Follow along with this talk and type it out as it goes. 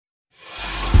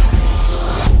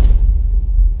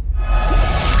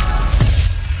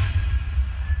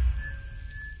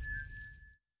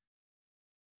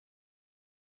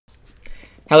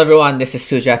Hello everyone, this is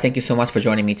Suja. Thank you so much for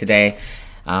joining me today.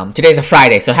 Today's a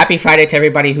Friday, so happy Friday to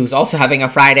everybody who's also having a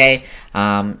Friday.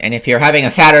 And if you're having a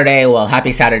Saturday, well,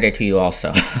 happy Saturday to you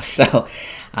also.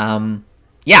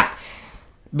 Yeah.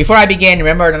 Before I begin,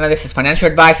 remember, none of this is financial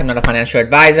advice. I'm not a financial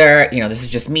advisor. This is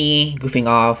just me goofing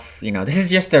off. This is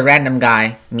just a random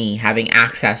guy, me, having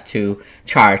access to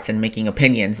charts and making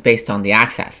opinions based on the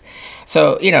access.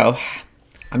 So,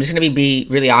 I'm just going to be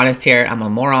really honest here. I'm a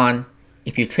moron.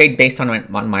 If you trade based on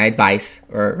my advice,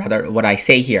 or rather what I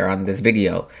say here on this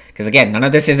video, because again, none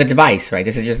of this is advice, right?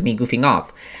 This is just me goofing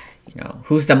off.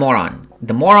 Who's the moron?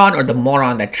 The moron or the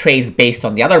moron that trades based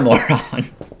on the other moron?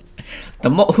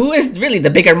 Who is really the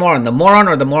bigger moron? The moron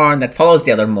or the moron that follows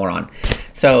the other moron?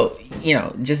 So,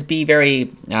 just be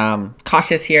very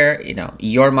cautious here.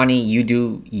 Your money, you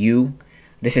do you.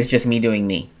 This is just me doing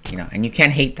me, and you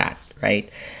can't hate that, right?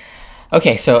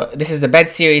 Okay, so this is the bed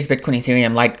series, Bitcoin,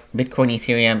 Ethereum, Bitcoin,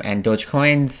 Ethereum, and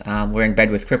Dogecoins. We're in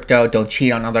bed with crypto. Don't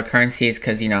cheat on other currencies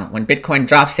because, when Bitcoin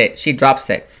drops it, she drops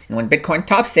it. And when Bitcoin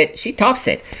tops it, she tops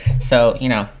it. So,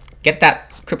 get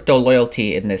that crypto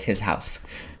loyalty in his house.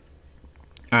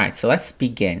 All right, so let's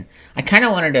begin. I kind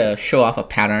of wanted to show off a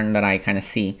pattern that I kind of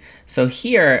see. So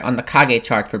here on the Kage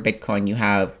chart for Bitcoin, you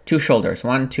have two shoulders,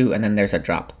 1, 2, and then there's a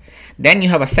drop. Then you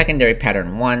have a secondary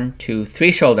pattern, 1, 2,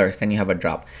 3 shoulders, then you have a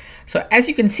drop. So as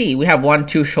you can see, we have 1,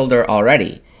 2 shoulder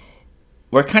already.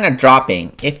 We're kind of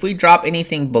dropping. If we drop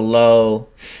anything below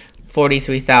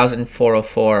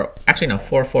 43,404, actually no,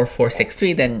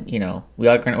 44463, then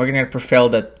we're gonna fulfill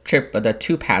the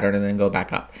 2 pattern and then go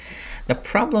back up. The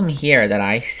problem here that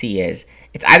I see is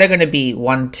it's either going to be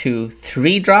 1, 2,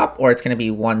 3 drop, or it's going to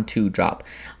be 1, 2 drop.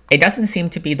 It doesn't seem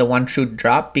to be the 1 true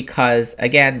drop because,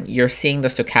 again, you're seeing the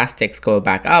stochastics go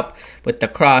back up with the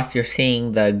cross. You're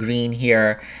seeing the green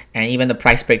here, and even the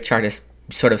price break chart is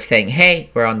sort of saying, hey,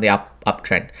 we're on the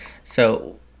uptrend.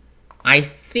 So I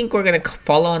think we're going to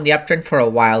follow on the uptrend for a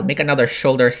while, make another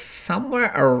shoulder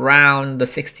somewhere around the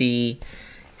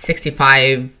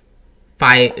 65,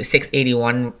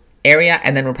 681 area,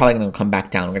 and then we're probably going to come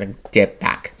back down. We're going to dip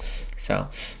back. So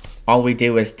all we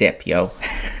do is dip, yo.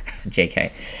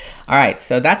 JK. All right,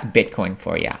 so that's Bitcoin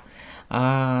for you.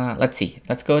 Let's see.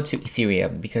 Let's go to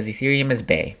Ethereum because Ethereum is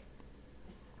bae.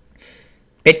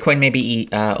 Bitcoin may be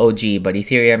OG, but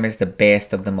Ethereum is the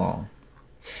best of them all.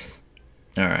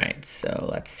 All right, so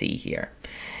let's see here.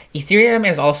 Ethereum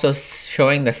is also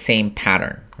showing the same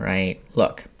pattern, right?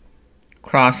 Look,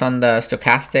 cross on the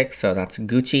stochastic, so that's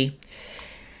Gucci.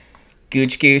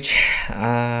 Gooch.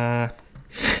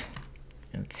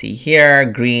 Let's see here,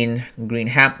 green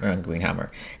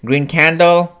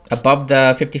candle above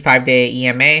the 55-day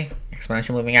EMA,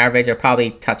 exponential moving average. I'll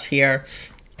probably touch here,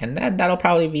 and then that'll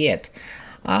probably be it.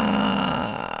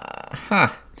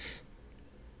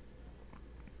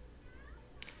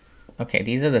 Okay,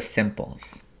 these are the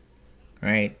simples,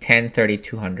 right? 10, 30,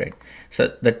 200.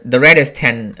 So the red is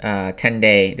 10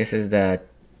 day. This is the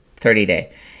 30-day.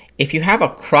 If you have a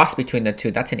cross between the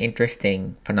two, that's an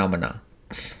interesting phenomena.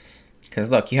 Because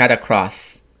look, you had a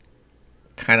cross,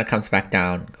 kind of comes back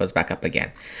down, goes back up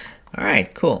again. All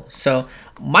right, cool. So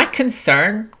my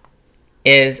concern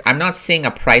is I'm not seeing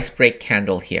a price break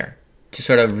candle here to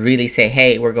sort of really say,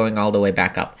 hey, we're going all the way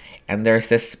back up. And there's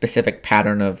this specific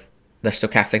pattern of the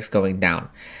stochastics going down.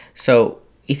 So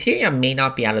Ethereum may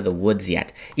not be out of the woods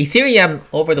yet. Ethereum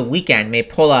over the weekend may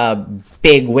pull a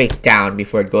big wick down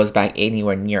before it goes back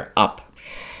anywhere near up.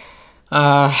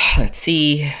 Let's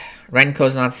see.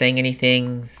 Renko's not saying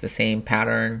anything. It's the same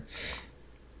pattern.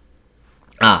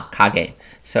 Kage.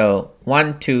 So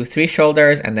 1, 2, 3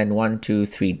 shoulders, and then 1, 2,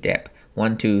 3 dip.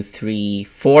 1, 2, 3,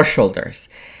 4 shoulders.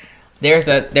 There's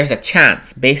a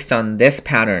chance based on this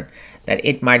pattern that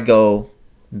it might go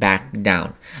back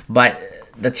down, but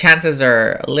the chances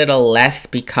are a little less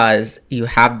because you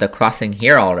have the crossing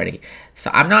here already. So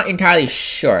I'm not entirely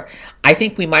sure. I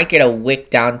think we might get a wick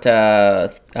down to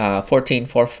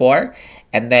 1444.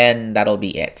 And then that'll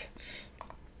be it.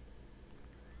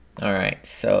 All right,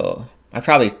 so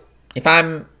if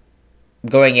I'm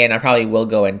going in, I probably will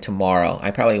go in tomorrow.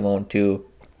 I probably won't do,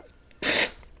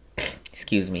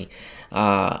 excuse me.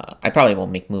 I probably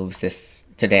won't make moves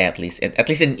today at least in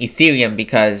Ethereum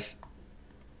because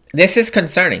this is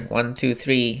concerning. 1, 2,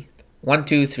 3, 1,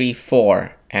 2, 3,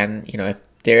 4. And if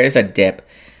there is a dip,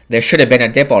 there should have been a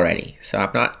dip already. So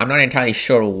I'm not entirely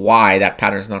sure why that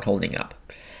pattern is not holding up.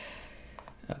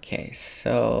 Okay,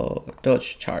 so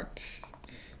Doge charts.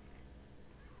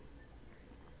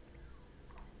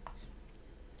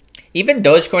 Even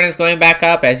Dogecoin is going back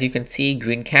up, as you can see.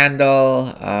 Green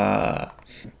candle,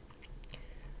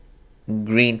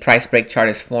 green price break chart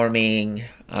is forming.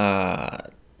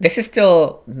 this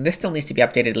still needs to be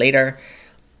updated later,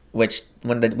 which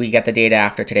when we get the data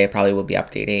after today, probably will be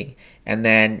updating. And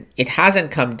then it hasn't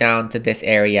come down to this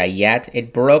area yet.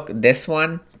 It broke this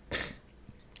one.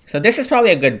 So this is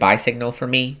probably a good buy signal for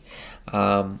me.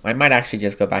 I might actually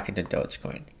just go back into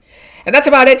Dogecoin. And that's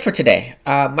about it for today.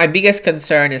 My biggest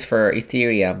concern is for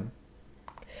Ethereum.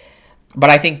 But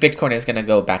I think Bitcoin is going to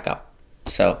go back up.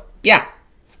 So yeah,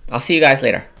 I'll see you guys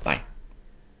later.